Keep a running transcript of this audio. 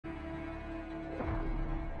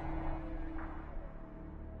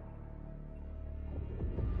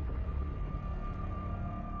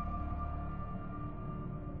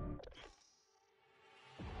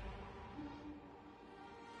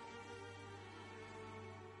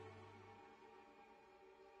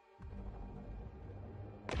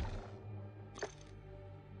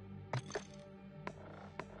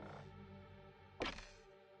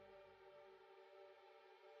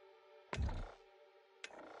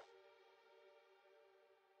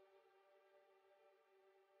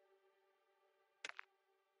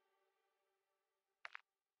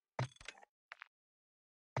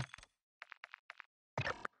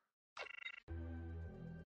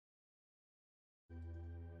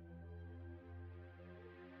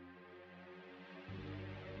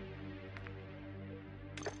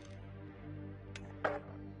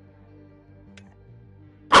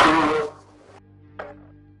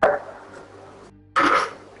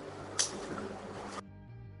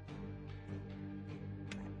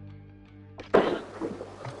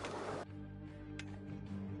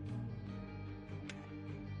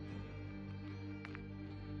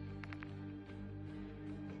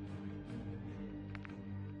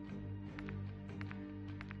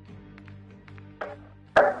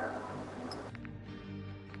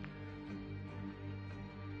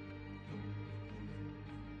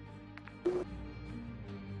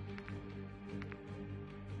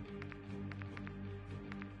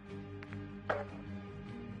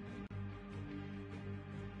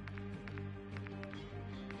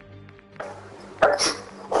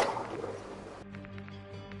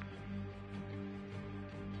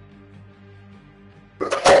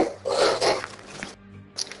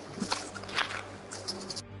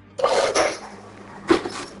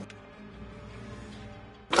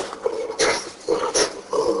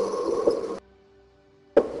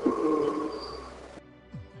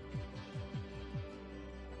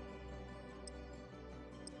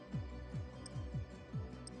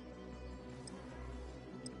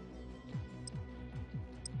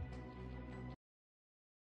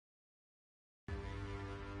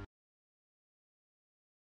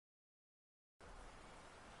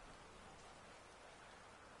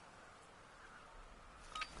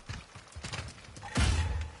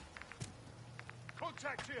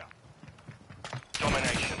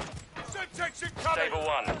Domination. Stable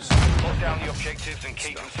 1, lock down the objectives and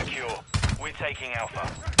keep them secure. We're taking Alpha.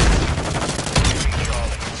 Securing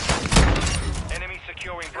Charlie. Enemy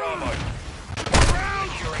securing Bravo.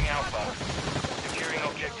 Securing Alpha. Securing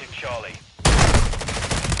objective Charlie.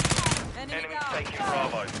 Enemy taking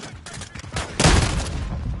Bravo.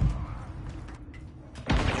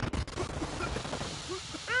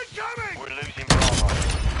 Incoming! We're losing Bravo.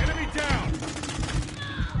 Enemy down!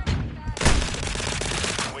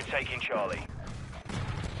 Taking Charlie.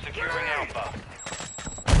 Securing Alpha.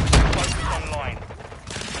 Focus online.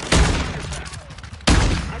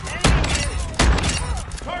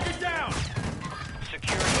 Target down!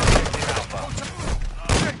 Securing objective Alpha.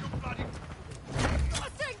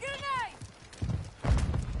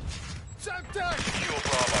 Secure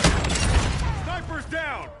Bravo. Sniper's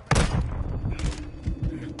down!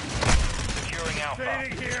 Securing Alpha.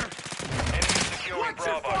 Staying here. Enemy securing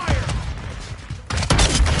Bravo.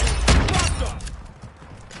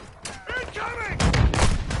 Incoming!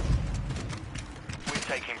 We're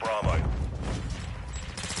taking Bravo.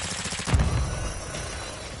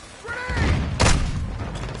 Grenade!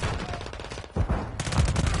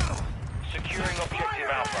 Securing objective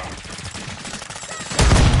Alpha.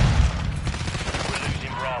 We're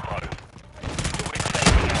losing Bravo. We're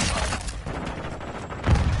taking Alpha.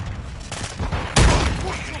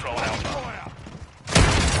 We control Alpha.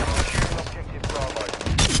 Securing objective Bravo.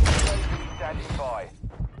 Standing by.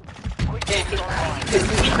 Taking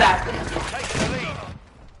the lead.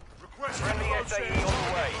 Friendly SAE on the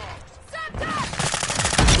way.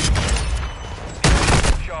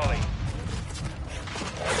 Charlie.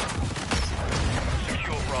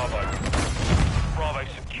 Secure Bravo. Bravo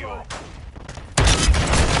secure.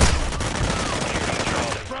 Shooting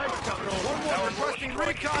Charlie. One more requesting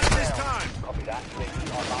recon this time. Copy that.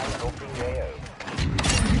 Online and opening the AO.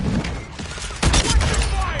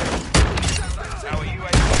 Our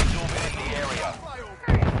UAV is orbiting the area.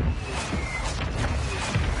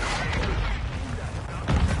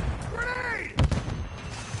 Grenade!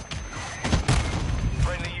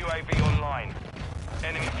 Friendly UAV online.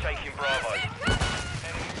 Enemy taking Bravo.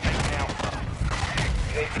 Enemy taking Alpha.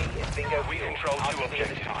 UAV is bingo. We control 2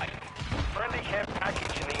 objectives. Friendly care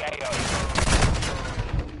package in the AO.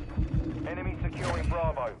 Enemy securing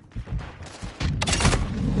Bravo.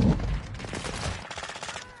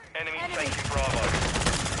 Enemy taking Bravo.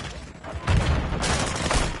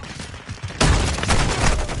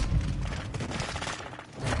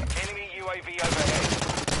 Enemy UAV overhead.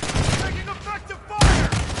 Taking effective fire!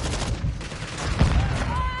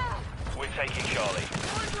 We're taking Charlie.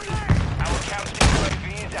 Our counter UAV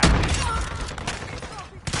is active.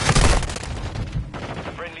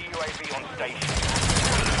 Friendly UAV on station.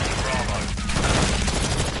 Bravo.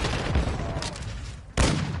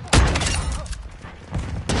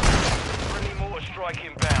 Strike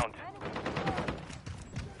inbound.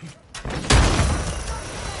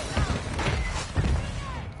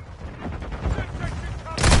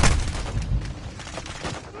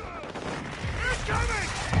 Incoming!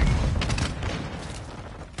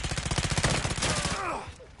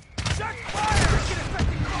 Check fire!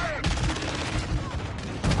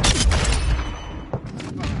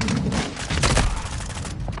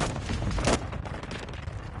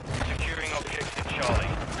 Securing objective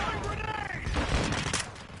Charlie.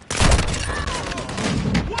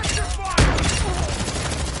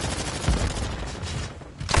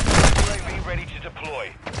 Ready to deploy.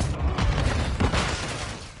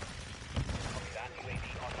 UAV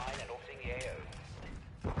online and orbiting the AO.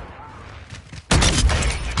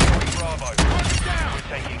 Enemy securing Bravo. We're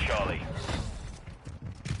taking Charlie.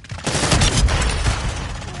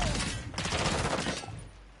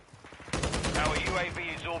 Our UAV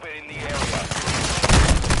is orbiting the area.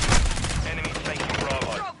 Enemy taking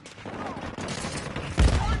Bravo.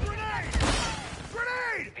 Grenade!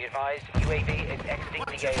 Grenade! Be advised, UAV is exiting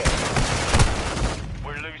the AO.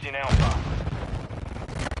 We're losing Alpha.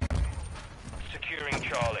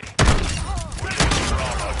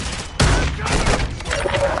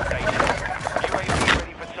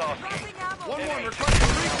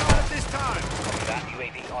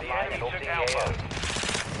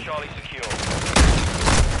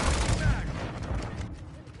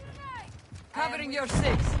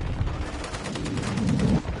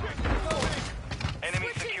 Enemy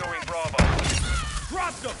securing Bravo.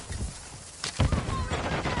 Dropped them!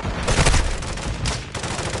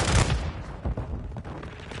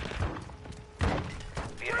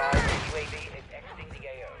 Be advised, UAV is exiting the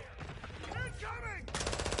AO. Incoming!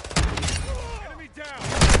 Enemy down!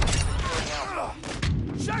 Securing Alpha.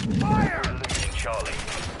 Check fire! We're losing Charlie.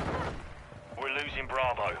 We're losing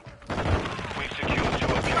Bravo. We've secured 2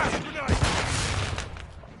 objectives.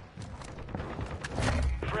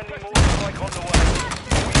 Friendly mortar strike on the way.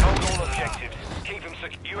 We hold all objectives. Keep them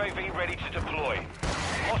secure. UAV ready to deploy.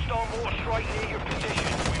 Hostile mortar strike near your position.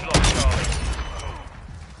 We've lost Charlie.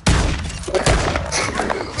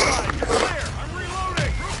 Clear! I'm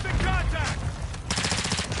reloading! Group in contact!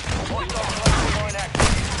 Hostile close line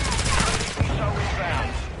active. Friendly missile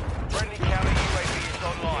inbound. Friendly counter UAV is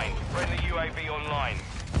online. Friendly UAV online.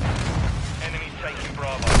 Enemy taking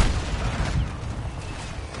Bravo.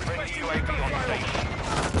 Friendly UAV on station.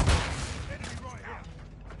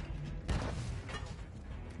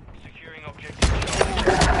 Securing objective Charlie.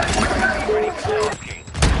 Ready for tasking.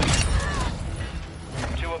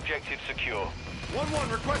 2 objectives secure.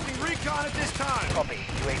 1-1 requesting recon at this time. Copy.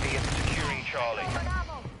 UAV is securing Charlie.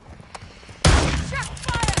 Check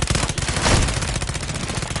fire!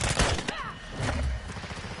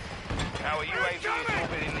 Our UAV is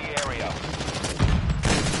orbiting the area.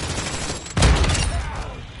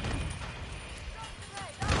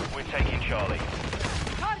 We're taking Charlie.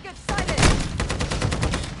 Target sighted!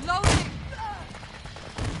 Loading!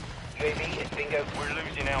 UAV is bingo. We're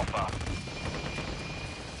losing Alpha.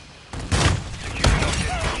 Securing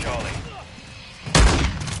objective Charlie.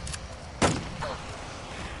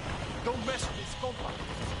 Don't mess with this compound.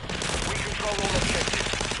 We control all objectives.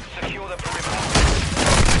 Secure the perimeter.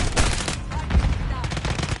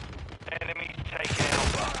 Enemy taking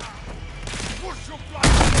Alpha. Push your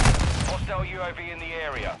flag! Hostile UAV in the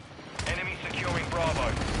area. Enemy securing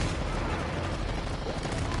Bravo.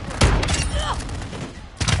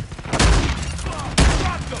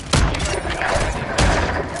 Dropped them!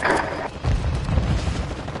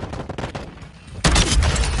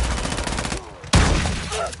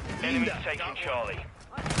 Enemy taking Charlie.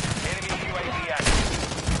 Enemy UAV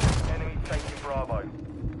active. Enemy taking Bravo.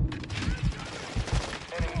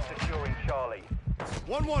 Enemy securing Charlie.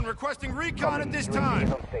 1-1 requesting recon at this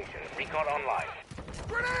time. On station. Recon online.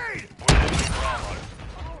 Grenade! We're losing Bravo.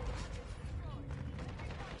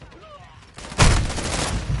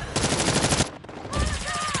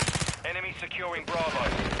 Enemy securing Bravo.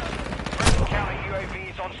 Friendly counter UAV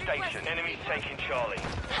is on station. Enemy taking Charlie.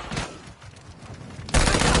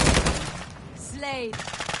 Slade!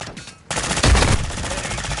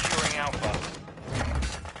 Enemy securing Alpha.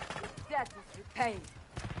 Debt is repaid.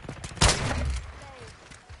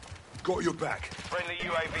 Got your back. Friendly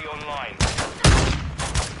UAV online.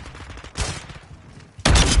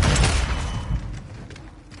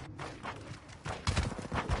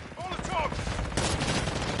 On the top!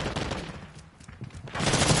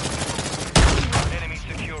 Enemy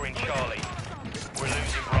securing Charlie. We're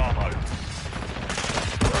losing Bravo.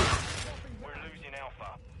 We're losing Alpha.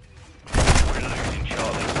 We're losing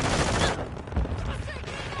Charlie.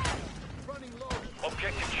 Running low.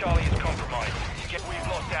 Objective Charlie is compromised. We've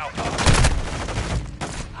lost Alpha.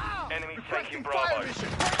 Enemy taking Bravo. Mortar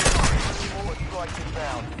strike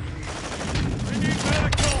inbound. We need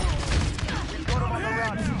medical! We've got him on the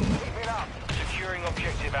run. Keep it up. Securing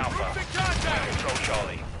objective Alpha. Group in contact! Control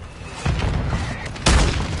Charlie.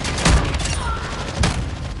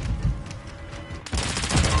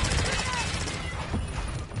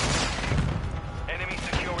 Enemy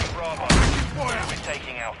securing Bravo. We're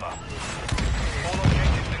taking Alpha. All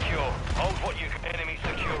objectives secure. Hold what you can. Enemy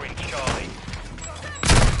securing Charlie.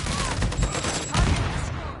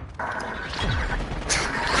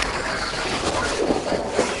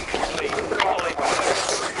 Mission complete. Solid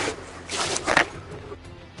work.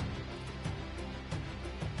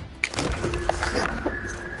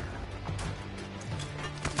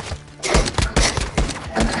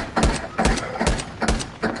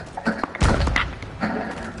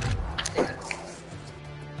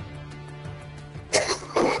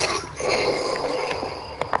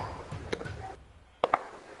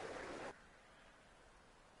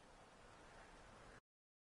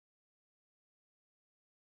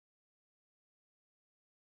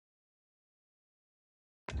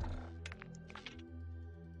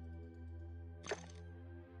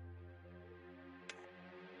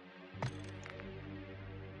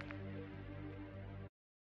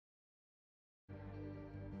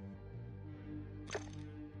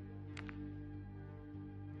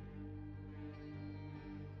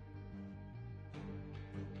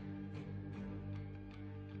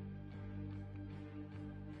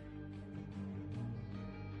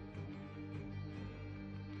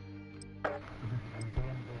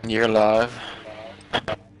 You're alive.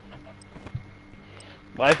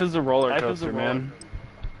 Life is a roller coaster, man.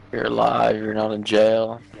 You're alive. You're not in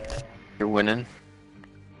jail. You're winning.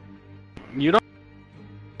 You don't.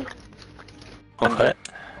 What?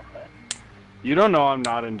 You don't know I'm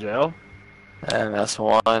not in jail. And that's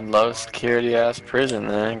one low security ass prison,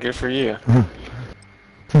 man. Good for you.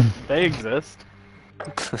 They exist.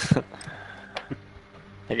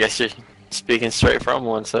 I guess you're speaking straight from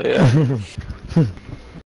one, so yeah.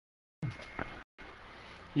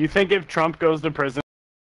 You think if Trump goes to prison,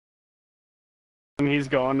 he's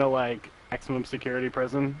going to like maximum security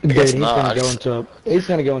prison? Dude, guess he's not.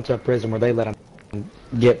 gonna go into a prison where they let him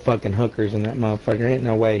get fucking hookers in that motherfucker. Ain't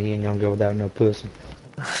no way he ain't gonna go without no pussy.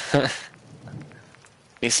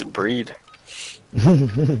 He's a breed.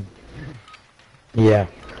 Yeah,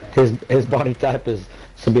 his body type is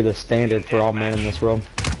to be the standard for all men in this world.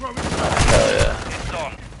 Hell yeah. It's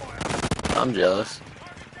on. I'm jealous.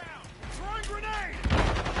 Throwing grenade!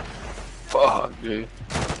 Fuck, dude.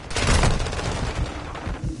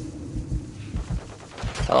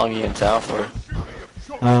 How long are you in town for?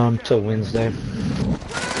 Till Wednesday.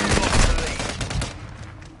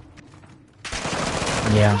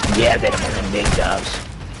 Yeah, they don't have any big jobs.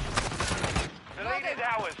 The lead is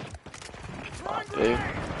ours. Dude.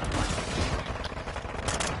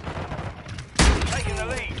 Taking the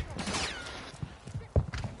lead.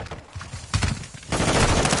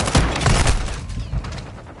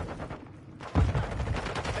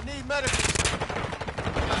 I need medical.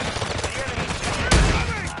 The enemy's focus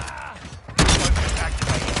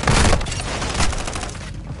activated.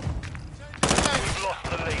 We've lost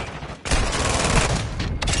the lead.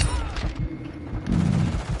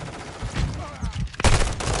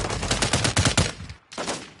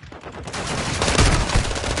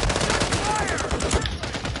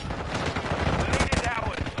 The lead is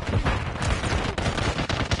ours.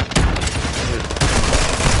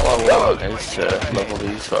 All I want is to level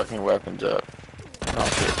these fucking weapons up. I'll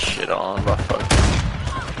get shit on by fucking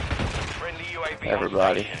Friendly UAV on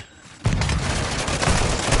everybody.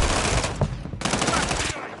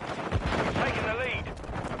 taking the lead.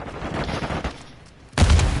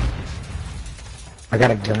 I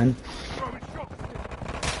got a gun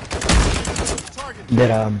Target.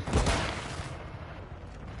 that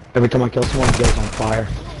every time I kill someone, it goes on fire.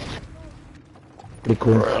 Pretty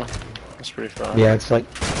cool. For real. That's pretty fun. Yeah, it's like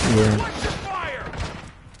yeah, Fire!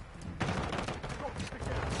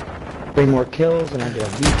 3 more kills and I get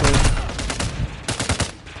a beacon.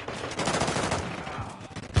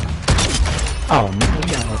 Oh my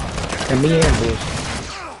god. And me ambush.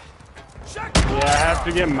 Yeah, I have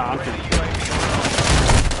to get mounted.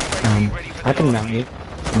 I can mount you.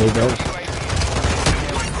 Need those.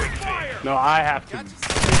 No, I have to be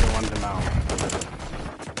the one to mount.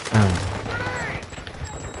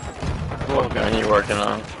 What gun are you working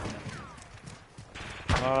on?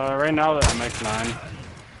 Right now the MX-9.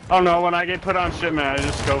 Oh no, when I get put on shipment, I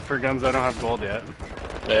just go for guns I don't have gold yet.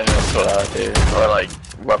 Yeah, that's what I do. Or like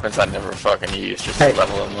weapons I never fucking use, just to Hey.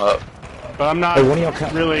 level them up. But I'm not Hey, one of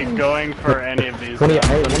y'all really going for any of these. One of y'all,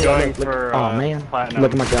 hey, I'm one of y'all, going look, for oh man, platinum.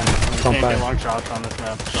 look at my gun. It's on Can't get fire. long shots on this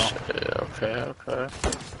map, so. Yeah, okay.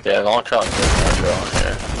 Yeah, long shot is definitely on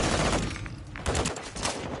here.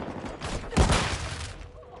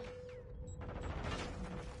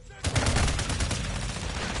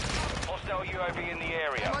 Hostile UAV in the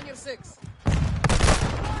area. I'm on your 6.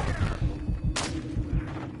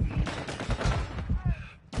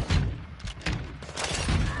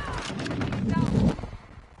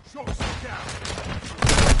 Shots down.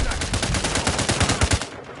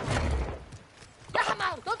 Get him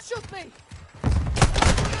out! Don't shoot me!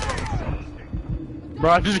 Bro,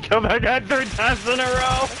 I just killed that guy 3 times in a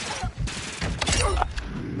row!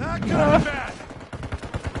 That gun bad.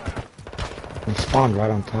 It spawned right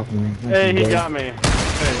on top of me. That's Hey, he dead. got me. There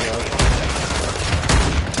you go.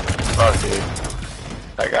 Fuck, dude.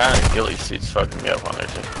 That guy in the ghillie suit's fucking me up on there,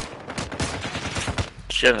 too.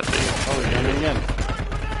 Shouldn't be. Oh, he got me again.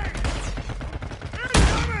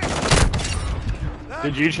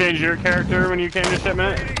 Did you change your character when you came to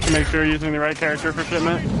shipment? To make sure you're using the right character for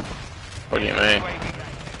shipment? What do you mean?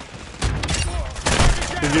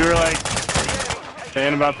 Because you were like,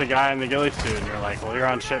 saying about the guy in the ghillie suit, and you're like, well, you're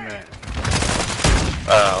on shipment.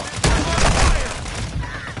 Oh.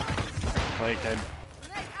 Like,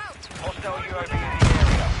 Hostile UAV in the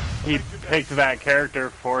area. he picked that character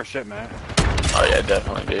for shipment. Oh yeah,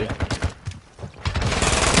 definitely, dude.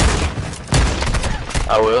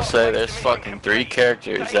 I will say there's fucking 3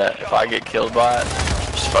 characters that if I get killed by it,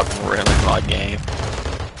 just fucking ruin my game.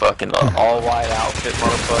 Fucking the all white outfit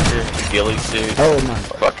motherfucker, the ghillie suit, Oh my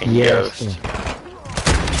fucking yes. ghost.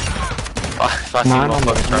 If I see Mine on the-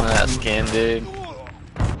 motherfuckers running that skin, dude,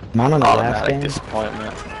 Mine on the last automatic game.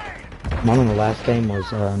 disappointment. Mine on the last game was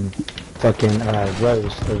fucking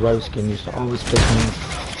Rose. The Rose skin used to always piss me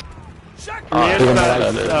off. Oh, Me, it's even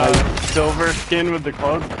that though silver skin with the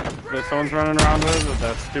cloak that someone's running around with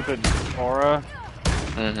that stupid aura.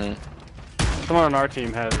 Mm-hmm. Someone on our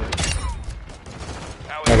team has it.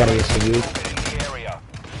 I gotta get to you. In the area.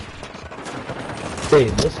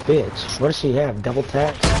 Dude, this bitch. What does she have? Double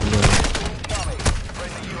tax? Yeah.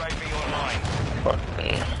 Friendly UAV online. Fuck me.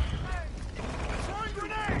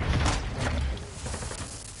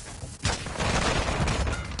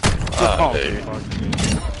 Oh, dude.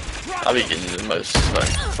 Fuck. I'll be getting the most like,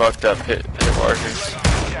 fucked up hit markers.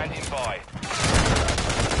 Standing by.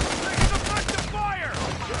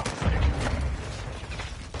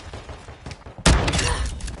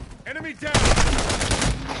 Enemy down.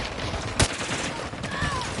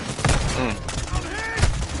 Mm.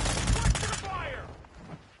 Fire.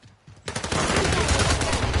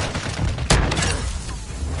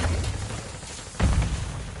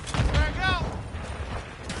 Back out.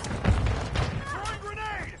 Throwing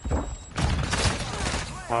grenade.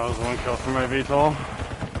 That was one kill for my VTOL.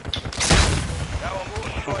 That one will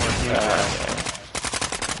destroy the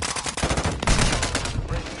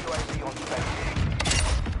friendly UAV on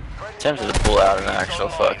station. Tempted to pull out an actual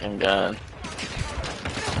fucking gun.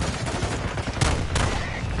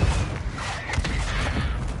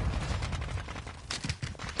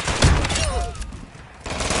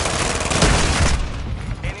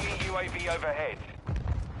 Enemy UAV overhead.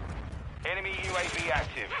 Enemy UAV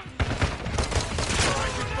active.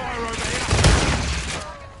 Fire over here.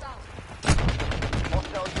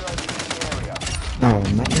 Hostile UAV in the area. Oh,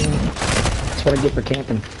 man. That's what I get for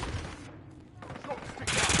camping.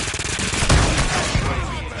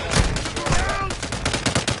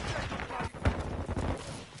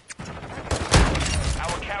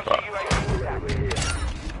 Our counter UAV is active.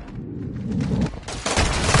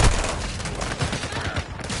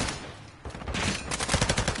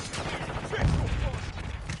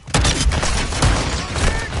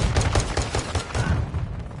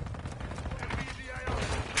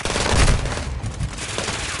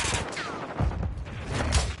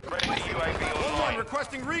 Friendly UAV online.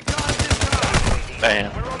 Requesting recon this time.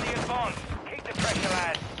 Damn. We're on the advance. Keep the pressure,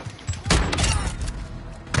 lads.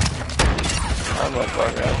 That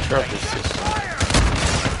motherfucker got truck assist.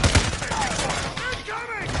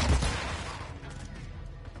 Incoming.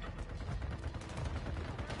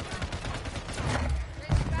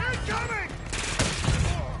 Incoming.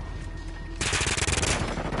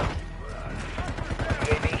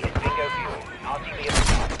 UAV is bingo fuel. RTB at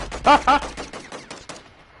the top.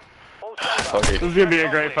 Fuck This it. is gonna be a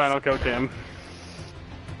great final kill cam.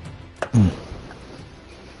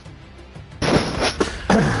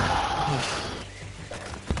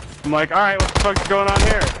 I'm like, alright, what the fuck's going on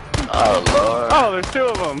here? Oh lord. Oh, there's two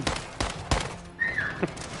of them.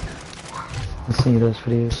 Let's see those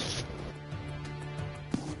videos.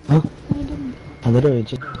 Oh, I literally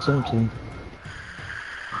just sent to him.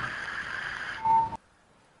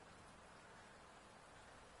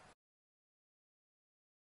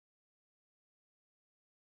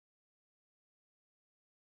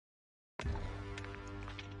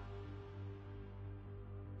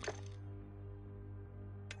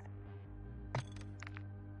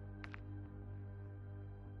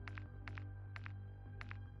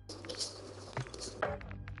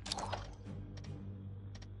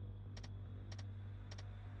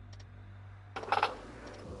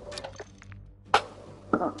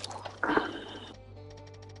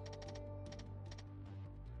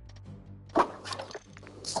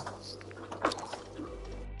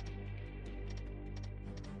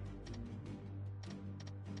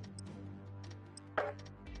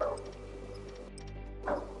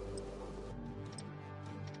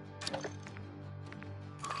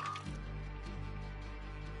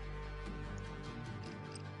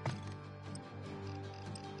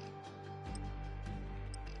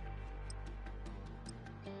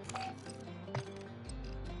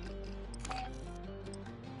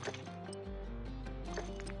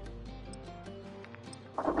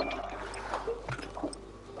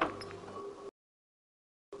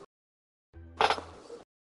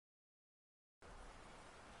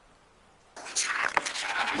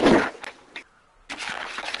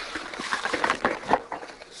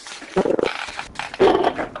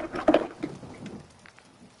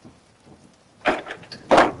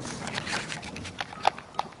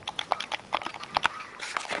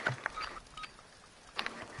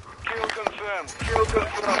 Kill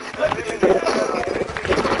confirmed.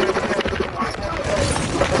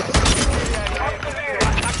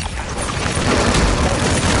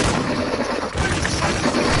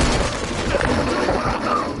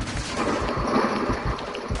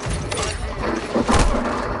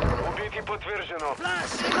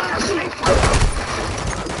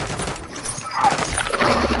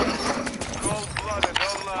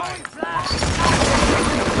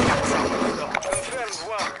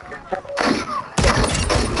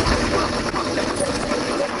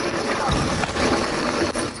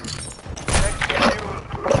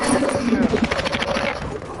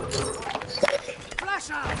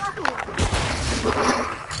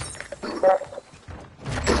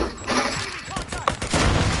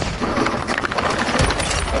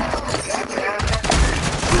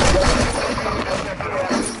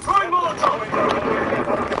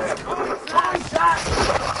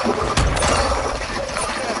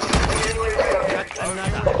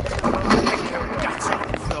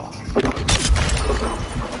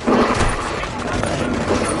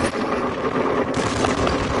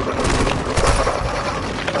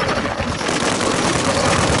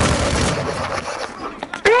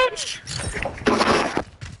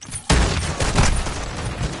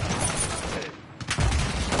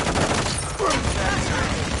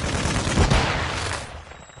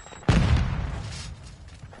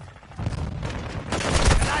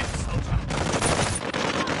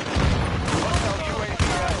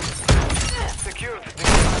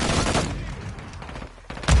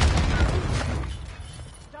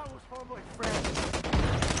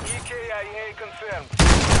 EKIA confirmed.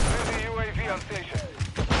 Friendly UAV on station.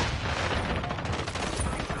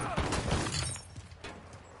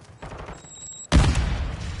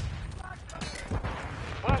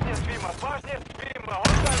 Пашня Свима, Пашня Свима, он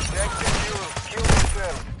там execute, kill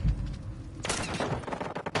confirmed.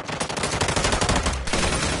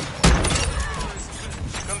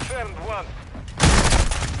 Confirmed one.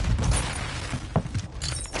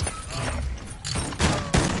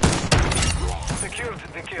 Secured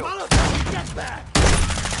the kill. Get back!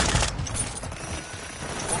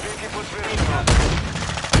 Убейте подтверждено.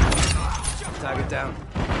 Target down.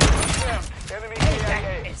 Confirmed. Enemy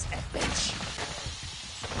KIA. It's a bitch.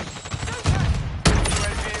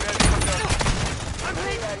 UAV ready for tasking. I'm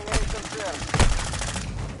hit. KIA confirmed.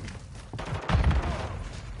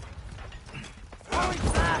 Throwing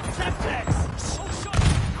flat. Septex.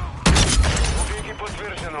 Убейте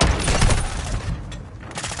подтверждено.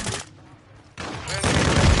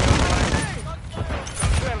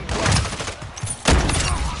 Confirmed one.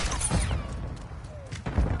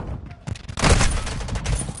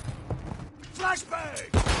 Flashbang!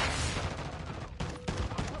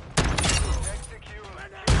 Execute.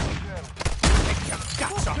 Confirmed.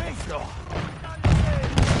 Guts on the floor.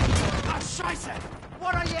 Ah, Scheiße!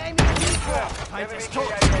 What are you aiming at me for? I Enemy just KIA. told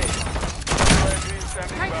you. UAV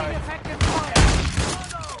standing Taking by. effective fire.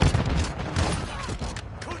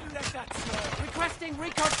 Couldn't let that slide. Requesting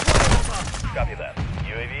recon flyover. Copy that.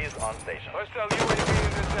 UAV is on station. Hostile UAV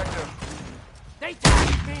in the sector. They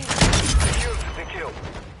tagged me. Secured the kill.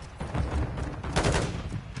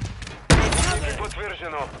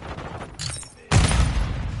 Подтверждено.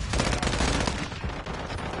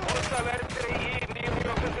 Hostile RTE near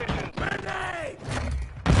your position. Grenade!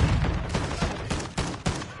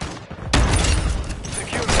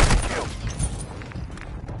 Secured the kill.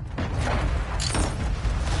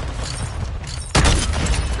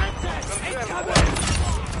 Septex! Incoming!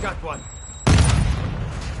 Confirmed. Got one.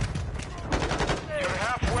 You're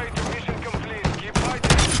halfway to mission complete. Keep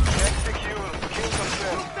fighting. Execute. Kill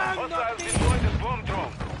confirmed. Hostiles deployed the bomb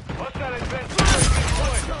drone. Hostile advanced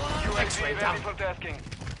deployed. UAV ready for tasking.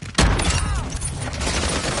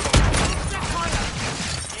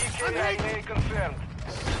 EKIA confirmed.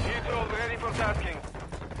 Neutral ready for tasking.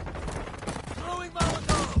 Throwing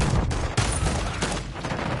Molotov!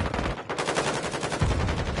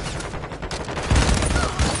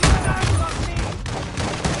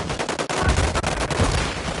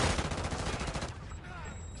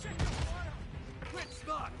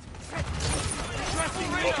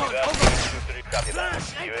 Copy that. 2-3, copy that.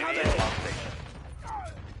 Flash, UAV incoming. is on station.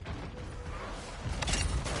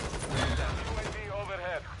 UAV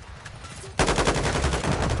overhead.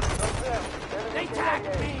 They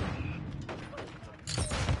tagged me!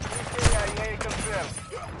 EKIA confirmed.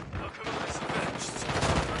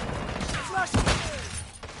 Flash!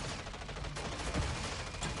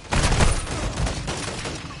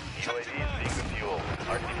 UAV is being refueled.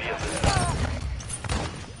 RTB assisted.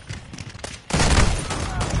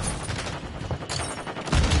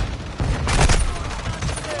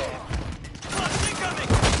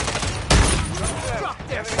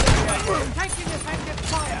 Taking effective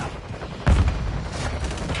fire!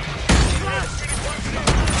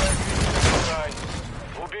 Right.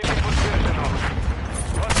 Убили подтверждено.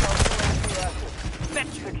 Hostile UAV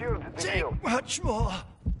active. Secured the kill. Much more!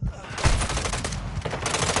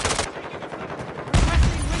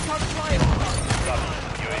 Requesting recon flyover! Copy.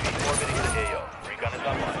 UAV orbiting the AO. Recon is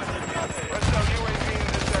online. Hostile UAV in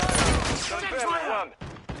the sector. Confirmed one.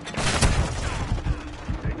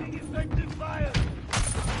 Taking effective fire!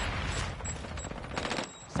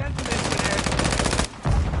 Sentinels in air!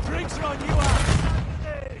 Drinks are on you out!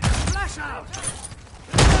 Flash out!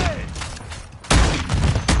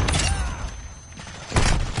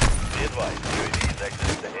 advised, UAV is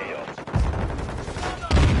exiting the AO.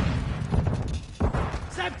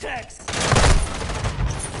 Semtex!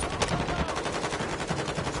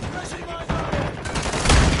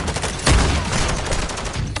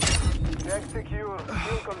 Check secure.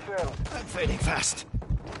 Kill confirmed. I'm fading fast.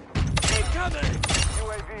 Incoming!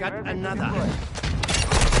 UAV Got ready to another. deploy.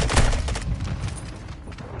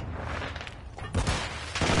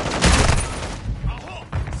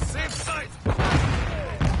 Safe site!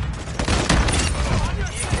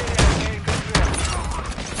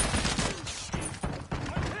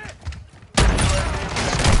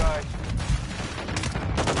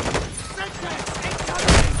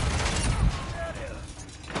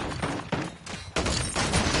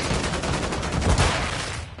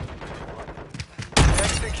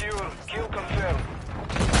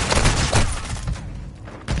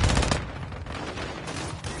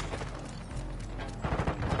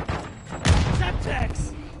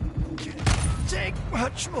 Semtex! Take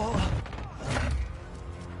much more.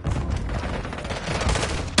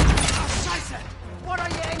 Ah, Scheiße! What are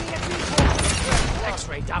you aiming at me for?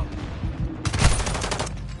 X-ray down.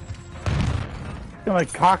 I feel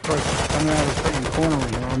like cockroaches coming out of the freaking corner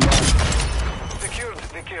when you're on that. Secured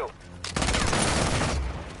the kill.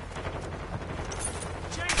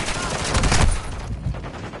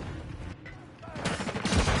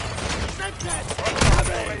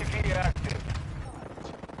 UAV active.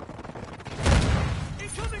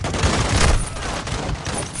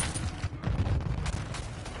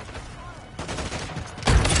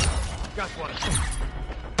 Got one.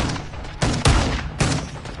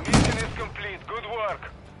 Mission is complete. Good work.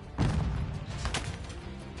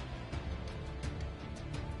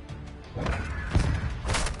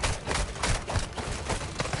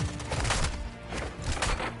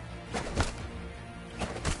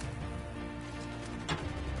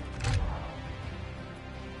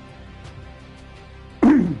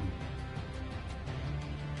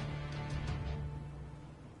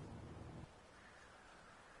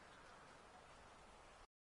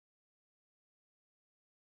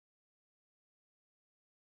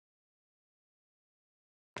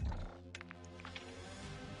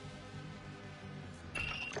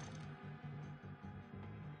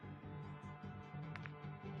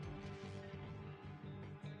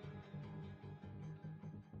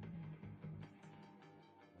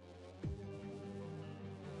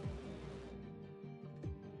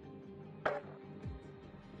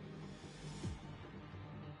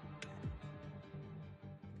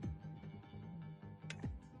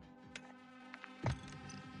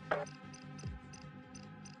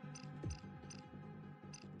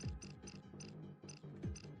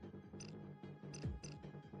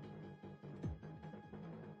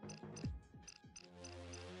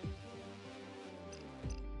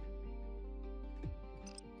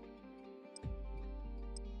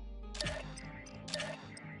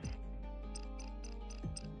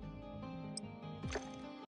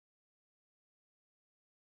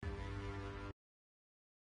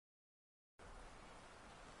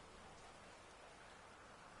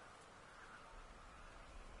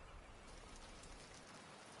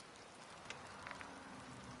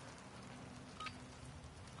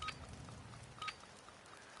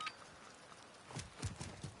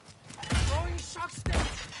 Throwing shock stick.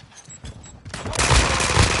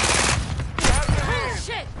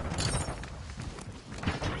 Shit!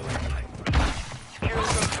 Kill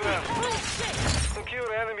confirmed.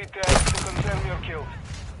 Secure enemy tags to confirm your kill.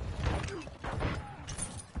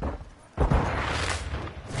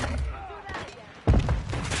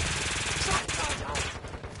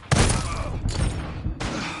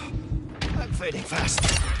 I'm fading fast.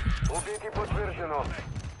 Убейте подтверждено.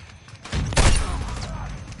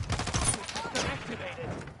 Activated.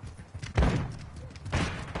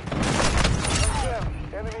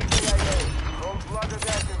 Confirmed. Enemy CIA. Cold-blooded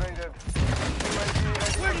activated. UAV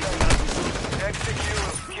ready to go.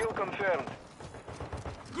 Execute. Kill confirmed.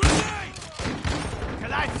 Grenade!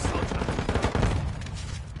 Gleich, Soldier.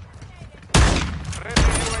 Ready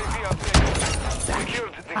UAV updated.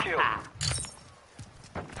 Secured the kill.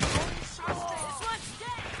 Throwing shock stick. This one's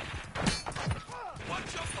dead.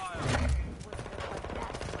 Watch your fire.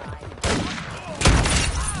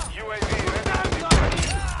 UAV ready to deploy.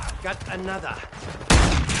 Got another.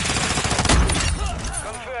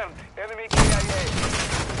 Confirmed. Enemy KIA.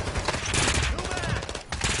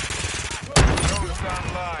 Drones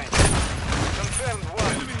online. Confirmed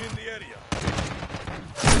one. Enemy in the area.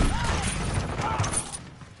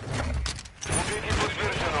 Убейте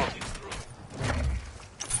подтверждено.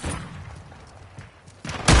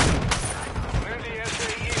 Friendly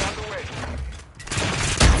SAE on the way.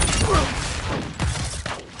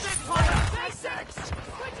 Fire!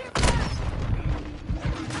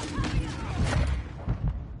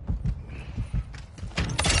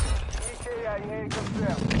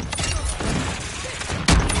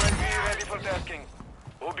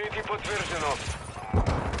 Убитый подтверждено.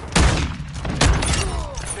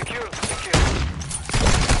 Secure.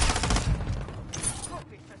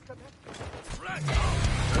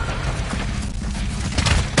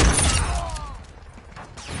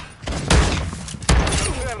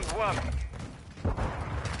 Confirmed one.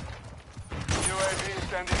 UAV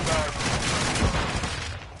standing by.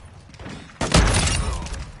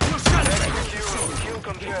 Secure. Kill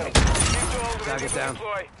confirmed. Target down.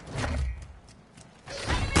 Deploy.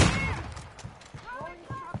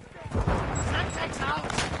 Semtex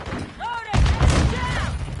out!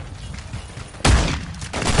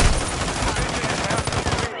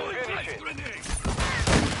 Finish it.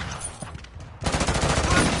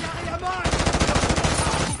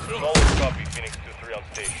 Solid copy, Phoenix 2-3 on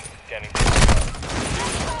station. Scanning.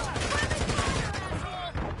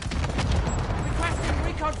 Requesting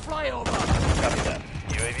recon flyover! Copy that.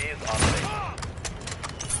 UAV is on station.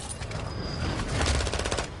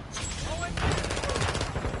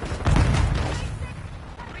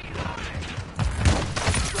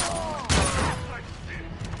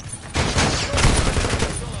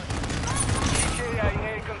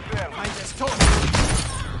 KIA confirmed. I just told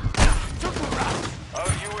took a round!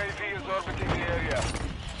 Our UAV is orbiting the area.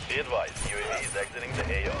 Be advised, UAV is exiting the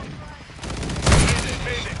AO.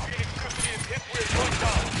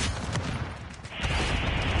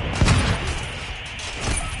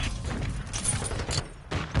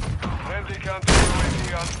 Friendly counter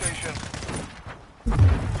UAV on station.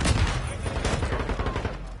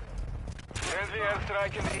 Friendly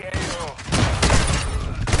airstrike in the AO.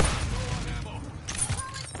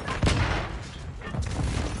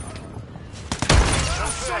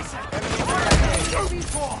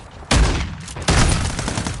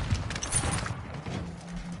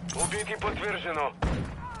 Убитый подтверждено.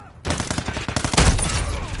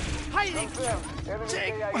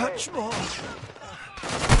 Take much more!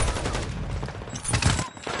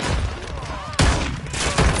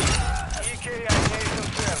 KIA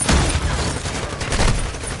confirmed.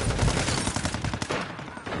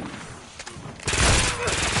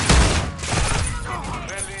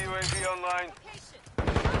 Friendly UAV online.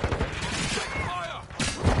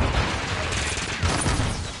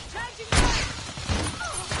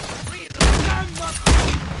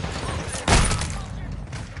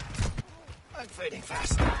 I'm fading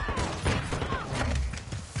fast.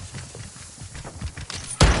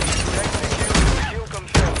 Kill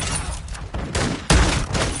confirmed.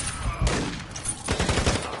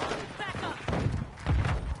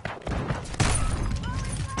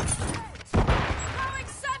 Throwing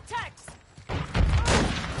Semtex!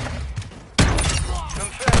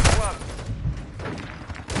 Confirmed one.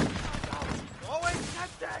 Throwing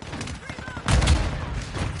Semtex!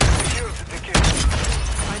 Secured the kill.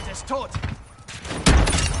 I just taught.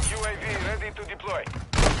 UAV ready to deploy.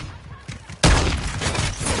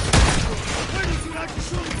 Where did you like to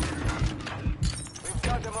shoot? We've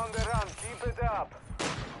got them on the run. Keep it up.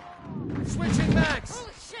 Switching mags!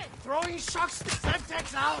 Holy shit! Throwing shocks to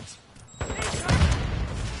Semtex out!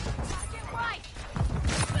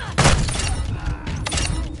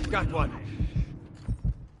 Got one.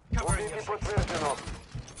 Covering Убитый you. подтверждено.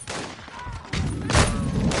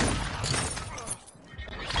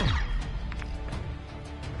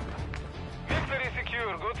 Victory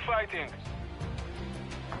secure. Good fighting.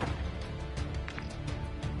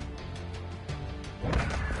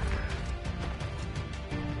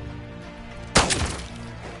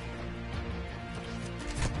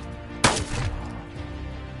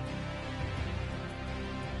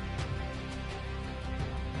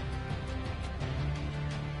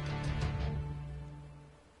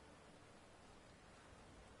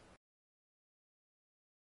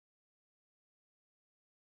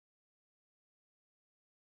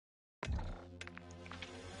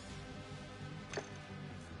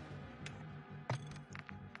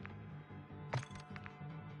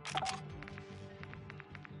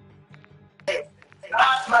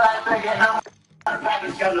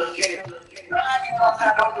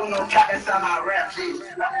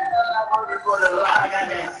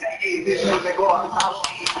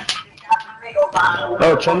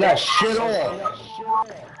 Oh, turn that shit off.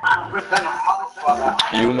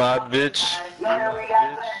 You my bitch.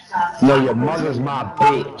 No, your mother's my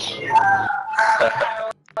bitch.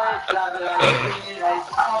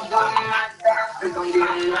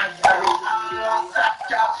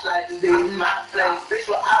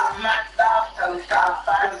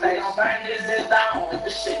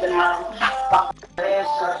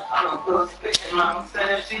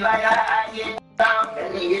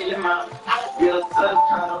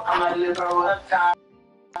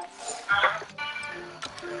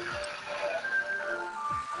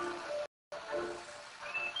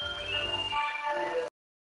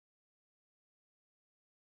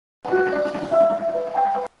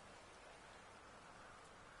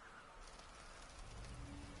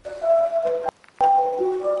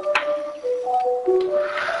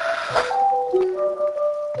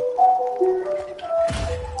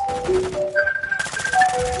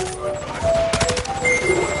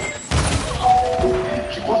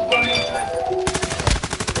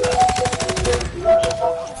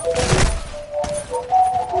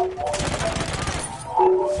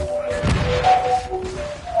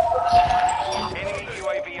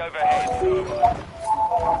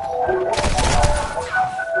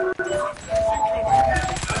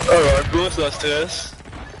 la stress.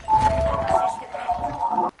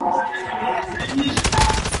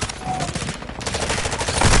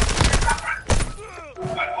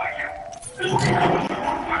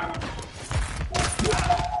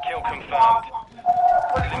 Kill confirmed.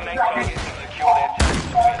 Eliminate targets and secure their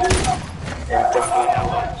territory. Confirm that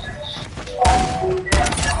one.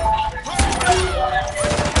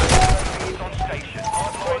 He's on station.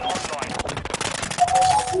 Hardline online.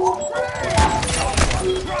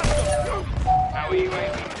 Our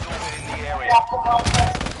UAV is orbited in the area.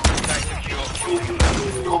 Stay secure.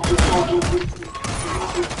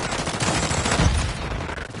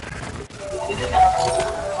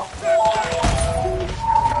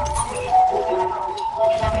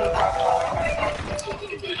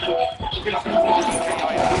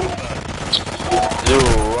 Yo,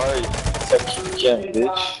 right. Fucking camp,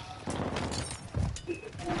 bitch.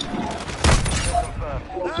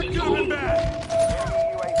 Not coming back.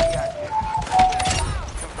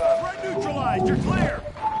 Threat neutralized. You're clear.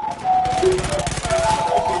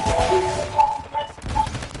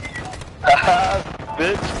 Haha,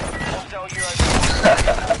 bitch. Hostile UAV.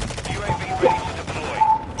 UAV ready to deploy.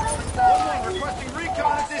 One more requesting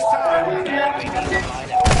recon at this time.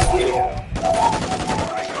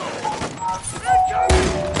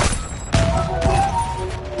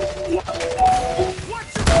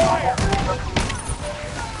 Watch your fire.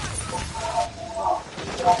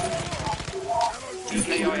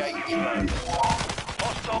 KIA confirmed.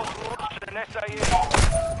 Hostiles launched an SAE.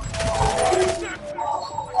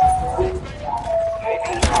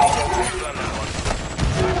 Confirm that one.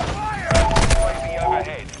 UAV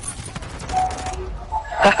overhead.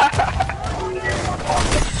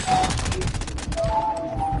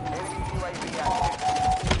 UAV active.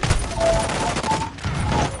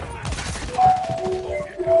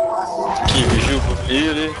 Qui joue pour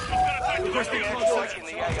lui? Requesting strike in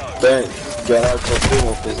the AO. Ben, galère contre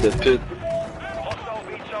mon fils de pute. Hostile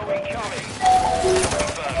VTOL incoming.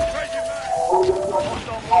 Confirmed.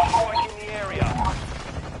 Hostile more strike in the area.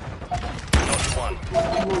 Lost one.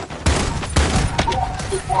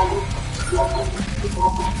 Confirmed.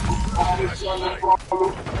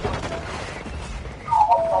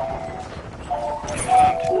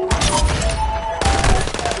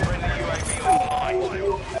 Friendly UAV online.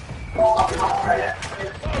 Watch your fire.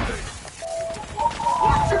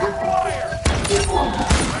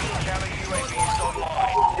 Counter UAV is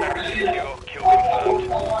online. Very secure. Kill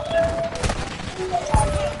confirmed.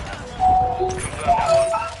 Confirm that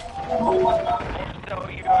one. Hostile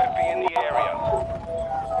UAV in the area.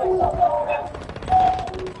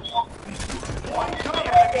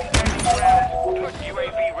 Enemy standing ground. Put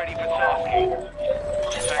UAV ready for tasking.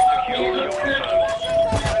 Tag secure. Kill confirmed.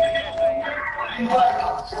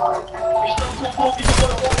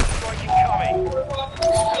 Strike incoming.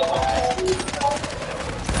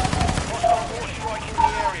 Hostile war strike in the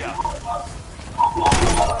area.